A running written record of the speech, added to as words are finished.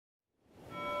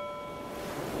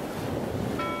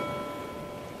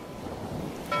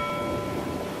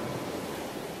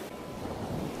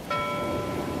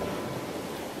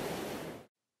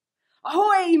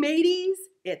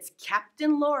it's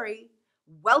Captain Lori.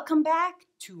 Welcome back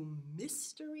to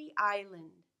Mystery Island.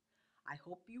 I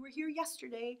hope you were here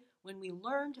yesterday when we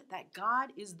learned that God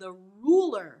is the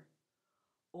ruler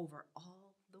over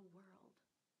all the world.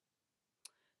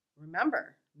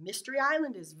 Remember, Mystery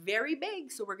Island is very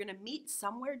big, so we're going to meet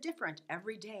somewhere different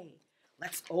every day.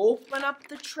 Let's open up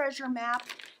the treasure map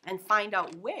and find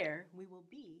out where we will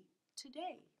be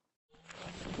today.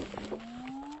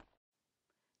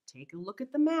 Take a look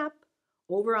at the map.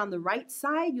 Over on the right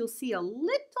side, you'll see a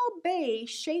little bay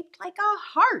shaped like a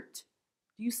heart.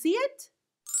 Do you see it?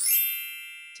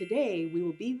 Today, we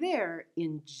will be there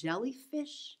in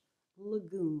Jellyfish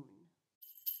Lagoon.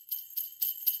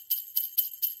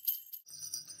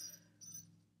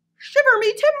 Shiver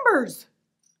me timbers!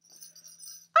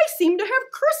 I seem to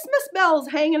have Christmas bells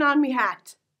hanging on me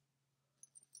hat.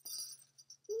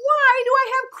 Why do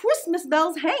I have Christmas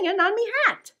bells hanging on me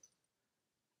hat?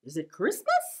 Is it Christmas?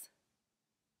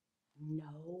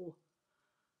 No.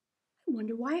 I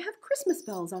wonder why I have Christmas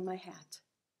bells on my hat.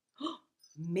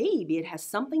 Maybe it has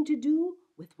something to do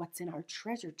with what's in our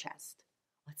treasure chest.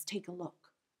 Let's take a look.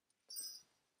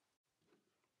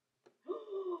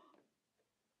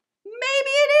 Maybe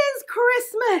it is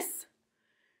Christmas.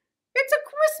 It's a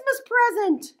Christmas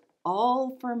present,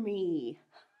 all for me.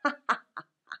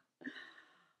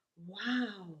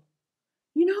 Wow.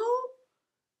 You know,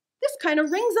 this kind of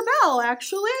rings a bell,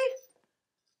 actually.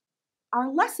 Our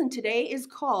lesson today is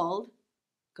called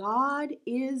God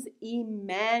is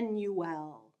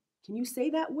Emmanuel. Can you say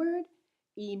that word?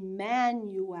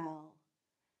 Emmanuel.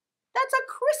 That's a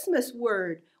Christmas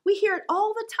word. We hear it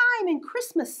all the time in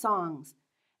Christmas songs.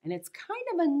 And it's kind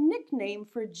of a nickname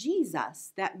for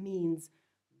Jesus that means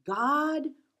God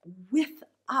with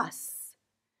us.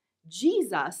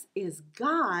 Jesus is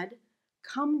God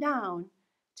come down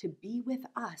to be with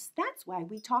us. That's why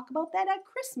we talk about that at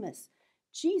Christmas.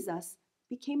 Jesus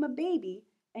became a baby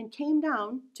and came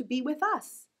down to be with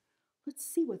us. Let's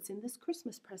see what's in this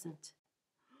Christmas present.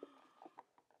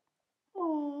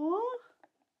 Aww.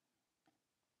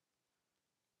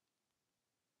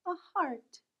 A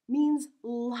heart means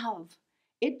love.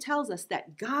 It tells us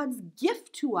that God's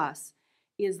gift to us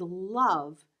is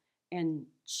love, and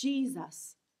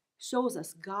Jesus shows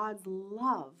us God's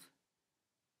love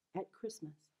at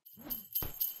Christmas.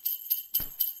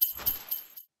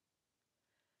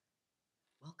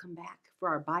 Welcome back for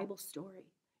our Bible story.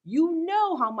 You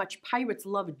know how much pirates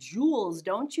love jewels,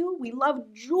 don't you? We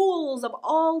love jewels of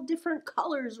all different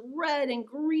colors, red and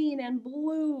green and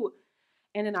blue.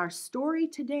 And in our story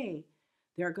today,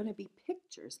 there are going to be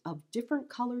pictures of different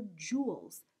colored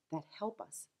jewels that help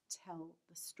us tell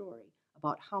the story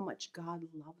about how much God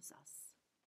loves us.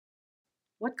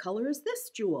 What color is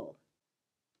this jewel?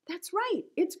 That's right,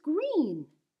 it's green.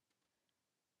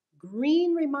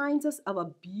 Green reminds us of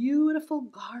a beautiful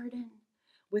garden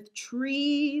with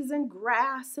trees and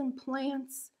grass and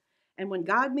plants. And when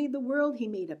God made the world, He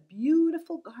made a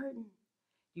beautiful garden.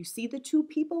 You see the two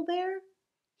people there?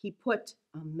 He put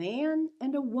a man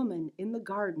and a woman in the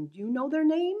garden. Do you know their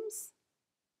names?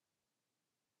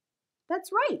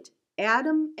 That's right,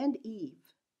 Adam and Eve.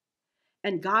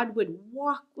 And God would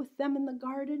walk with them in the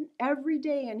garden every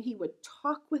day, and He would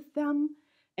talk with them,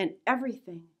 and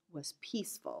everything was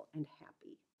peaceful and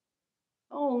happy.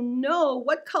 Oh no,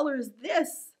 what color is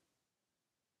this?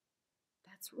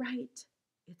 That's right,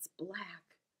 it's black.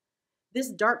 This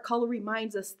dark color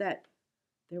reminds us that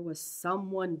there was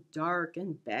someone dark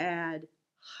and bad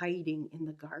hiding in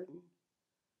the garden.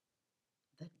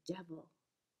 The devil.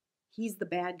 He's the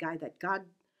bad guy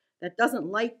that doesn't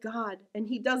like God, and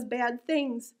he does bad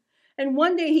things. And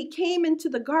one day he came into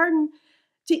the garden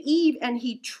to Eve and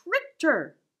he tricked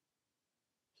her.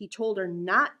 He told her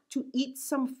not to eat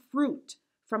some fruit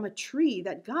from a tree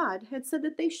that God had said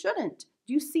that they shouldn't.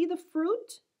 Do you see the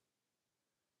fruit?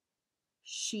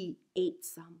 She ate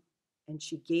some, and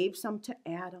she gave some to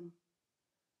Adam.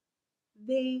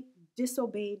 They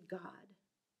disobeyed God.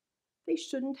 They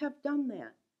shouldn't have done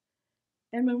that.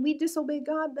 And when we disobey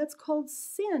God, that's called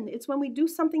sin. It's when we do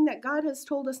something that God has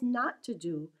told us not to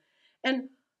do. And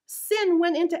sin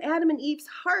went into Adam and Eve's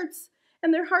hearts,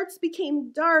 and their hearts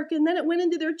became dark, and then it went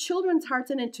into their children's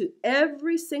hearts and into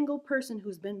every single person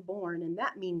who's been born. And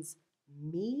that means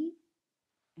me,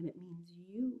 and it means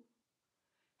you.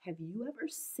 Have you ever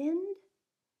sinned?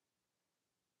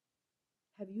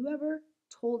 Have you ever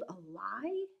told a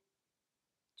lie?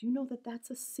 Do you know that that's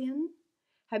a sin?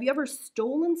 Have you ever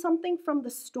stolen something from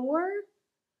the store?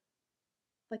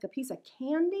 Like a piece of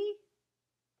candy?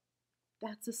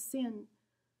 That's a sin.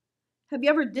 Have you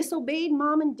ever disobeyed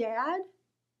mom and dad?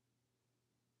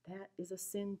 That is a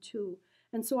sin too.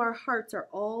 And so our hearts are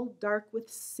all dark with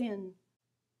sin.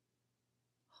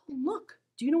 Oh, look,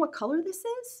 do you know what color this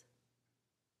is?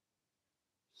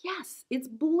 Yes, it's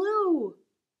blue.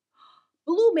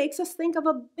 Blue makes us think of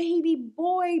a baby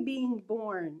boy being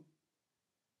born.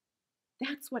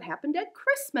 That's what happened at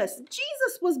Christmas.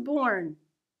 Jesus was born.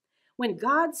 When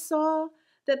God saw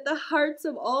that the hearts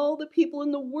of all the people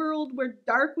in the world were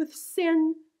dark with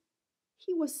sin,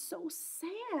 he was so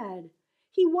sad.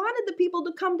 He wanted the people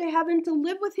to come to heaven to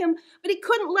live with him, but he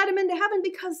couldn't let them into heaven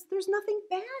because there's nothing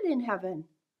bad in heaven.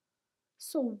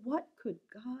 So what could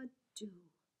God do?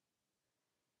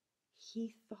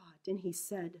 He thought and he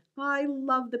said, I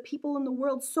love the people in the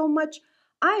world so much,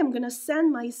 I am going to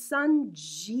send my son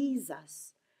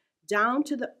Jesus down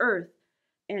to the earth,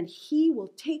 and he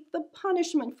will take the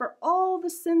punishment for all the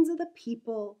sins of the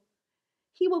people.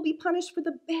 He will be punished for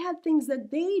the bad things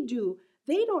that they do.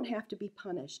 They don't have to be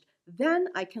punished. Then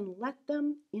I can let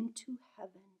them into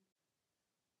heaven.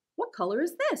 What color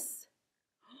is this?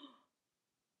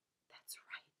 That's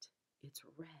right, it's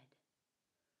red.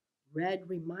 Red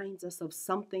reminds us of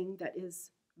something that is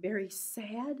very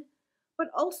sad, but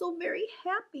also very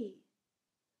happy.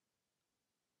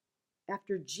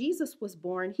 After Jesus was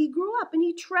born, he grew up and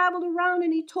he traveled around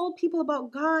and he told people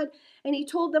about God, and he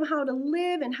told them how to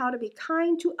live and how to be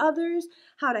kind to others,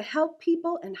 how to help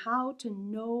people, and how to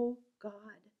know God.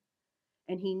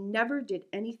 And he never did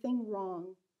anything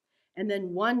wrong. And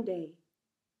then one day,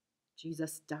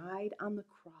 Jesus died on the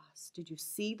cross. Did you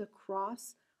see the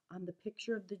cross on the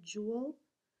picture of the jewel?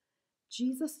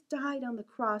 Jesus died on the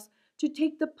cross to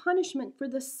take the punishment for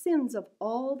the sins of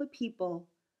all the people.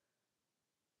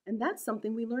 And that's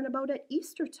something we learn about at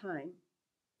Easter time.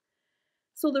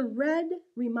 So the red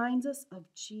reminds us of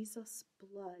Jesus'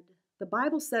 blood. The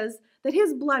Bible says that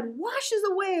his blood washes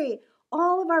away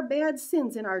all of our bad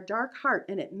sins in our dark heart,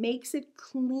 and it makes it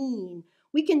clean.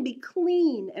 We can be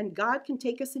clean, and God can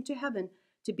take us into heaven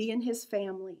to be in his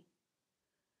family.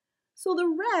 So the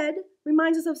red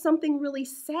reminds us of something really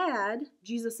sad,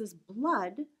 Jesus'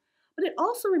 blood, but it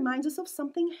also reminds us of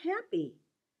something happy,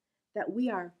 that we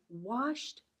are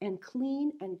washed and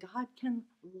clean and God can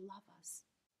love us.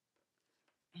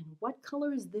 And what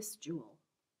color is this jewel?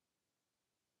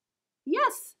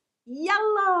 Yes,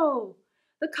 yellow.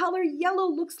 The color yellow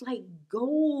looks like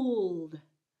gold.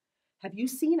 Have you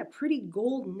seen a pretty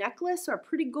gold necklace or a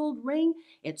pretty gold ring?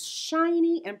 It's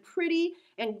shiny and pretty,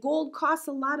 and gold costs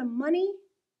a lot of money.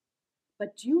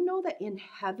 But do you know that in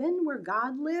heaven where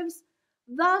God lives,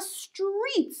 the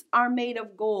streets are made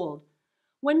of gold?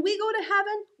 When we go to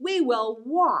heaven, we will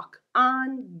walk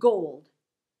on gold.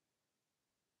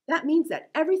 That means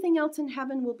that everything else in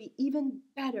heaven will be even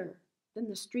better than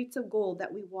the streets of gold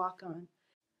that we walk on.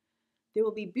 There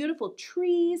will be beautiful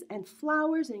trees and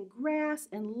flowers and grass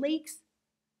and lakes,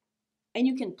 and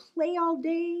you can play all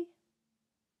day.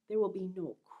 There will be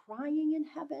no crying in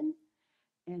heaven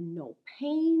and no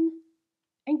pain.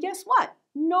 And guess what?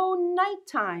 No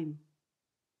nighttime.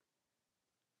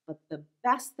 But the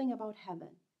best thing about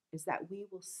heaven is that we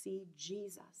will see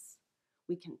Jesus.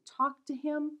 We can talk to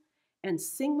him and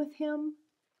sing with him,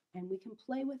 and we can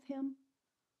play with him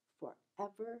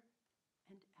forever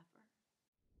and ever.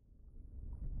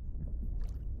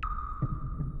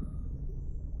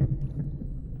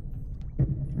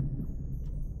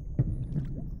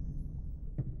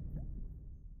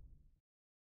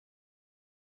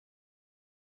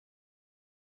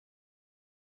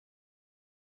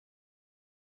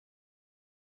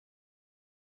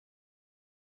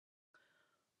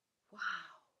 Wow.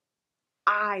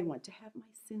 I want to have my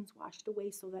sins washed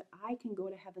away so that I can go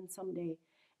to heaven someday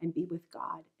and be with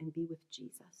God and be with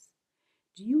Jesus.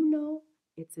 Do you know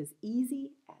it's as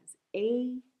easy as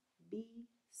A, B,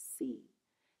 C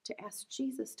to ask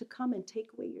Jesus to come and take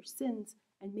away your sins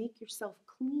and make yourself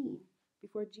clean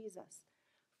before Jesus?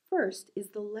 First is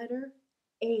the letter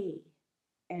A,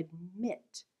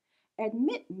 admit.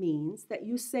 Admit means that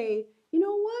you say, you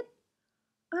know what?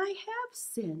 I have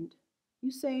sinned.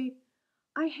 You say,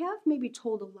 I have maybe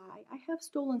told a lie. I have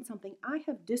stolen something. I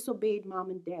have disobeyed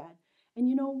mom and dad. And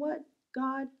you know what?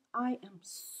 God, I am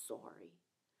sorry.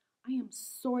 I am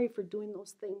sorry for doing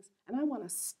those things, and I want to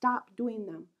stop doing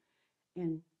them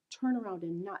and turn around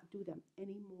and not do them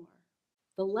anymore.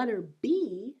 The letter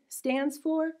B stands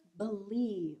for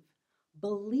believe.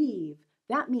 Believe.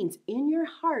 That means in your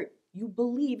heart you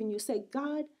believe and you say,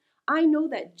 God, I know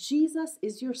that Jesus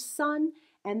is your son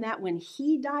and that when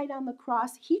he died on the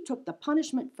cross, he took the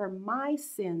punishment for my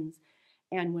sins.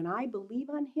 And when I believe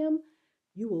on him,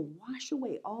 you will wash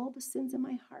away all the sins in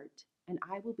my heart and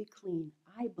I will be clean.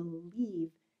 I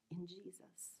believe in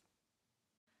Jesus.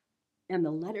 And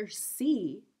the letter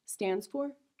C stands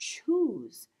for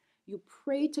choose. You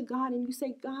pray to God and you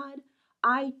say, God,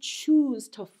 I choose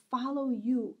to follow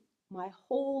you my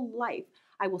whole life.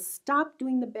 I will stop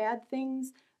doing the bad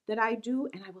things that I do,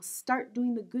 and I will start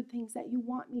doing the good things that you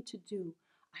want me to do.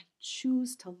 I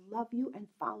choose to love you and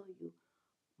follow you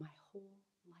my whole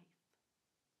life.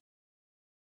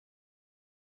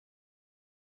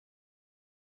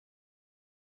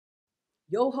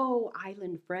 Yo-ho,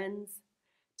 island friends.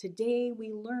 Today we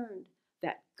learned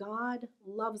that God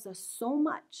loves us so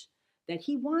much that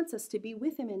he wants us to be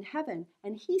with him in heaven,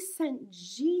 and he sent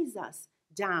Jesus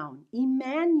down,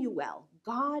 Emmanuel,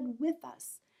 God with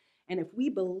us. And if we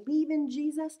believe in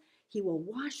Jesus, he will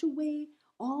wash away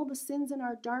all the sins in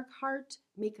our dark heart,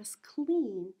 make us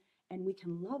clean, and we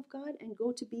can love God and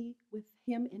go to be with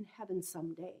him in heaven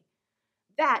someday.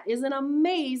 That is an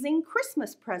amazing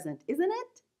Christmas present, isn't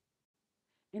it?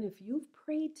 And if you've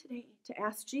prayed today to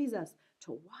ask Jesus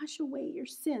to wash away your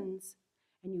sins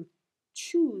and you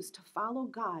choose to follow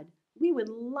God, we would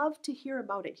love to hear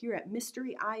about it here at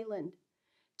Mystery Island.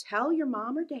 Tell your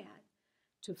mom or dad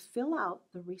to fill out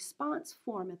the response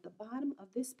form at the bottom of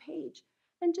this page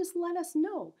and just let us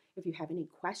know. If you have any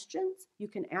questions, you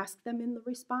can ask them in the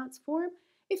response form.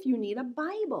 If you need a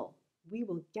Bible, we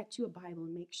will get you a Bible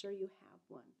and make sure you have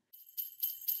one.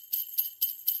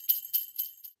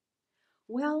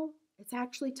 Well, it's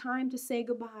actually time to say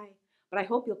goodbye, but I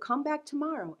hope you'll come back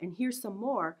tomorrow and hear some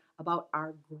more about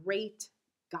our great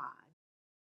God.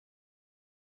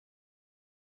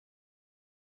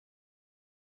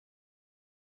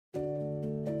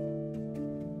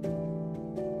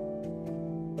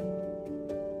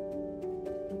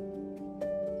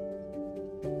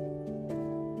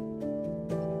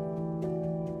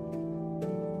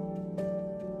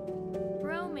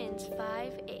 Romans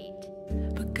 5:8.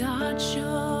 But God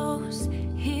shows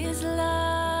his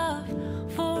love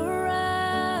for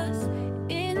us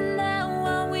in that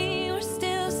while we were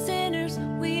still sinners,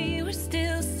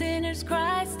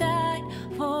 Christ died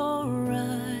for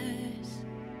us.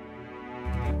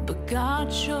 But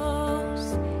God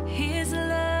shows his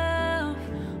love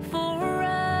for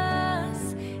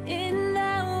us in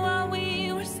that while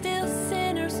we were still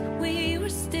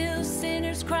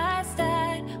sinners, Christ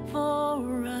died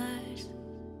for us.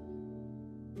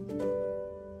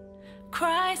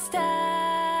 Christ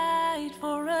died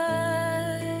for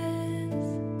us.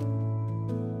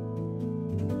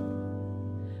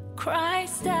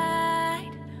 Christ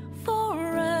died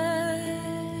for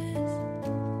us.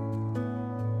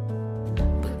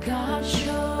 But God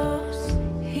shows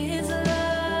his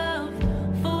love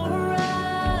for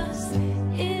us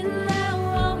in that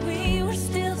while we were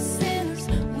still sinners,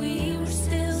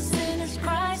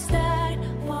 Christ died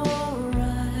for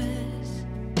us.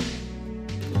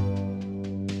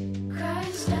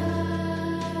 Christ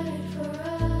died for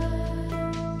us.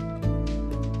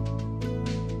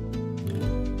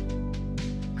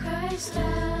 Christ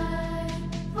died.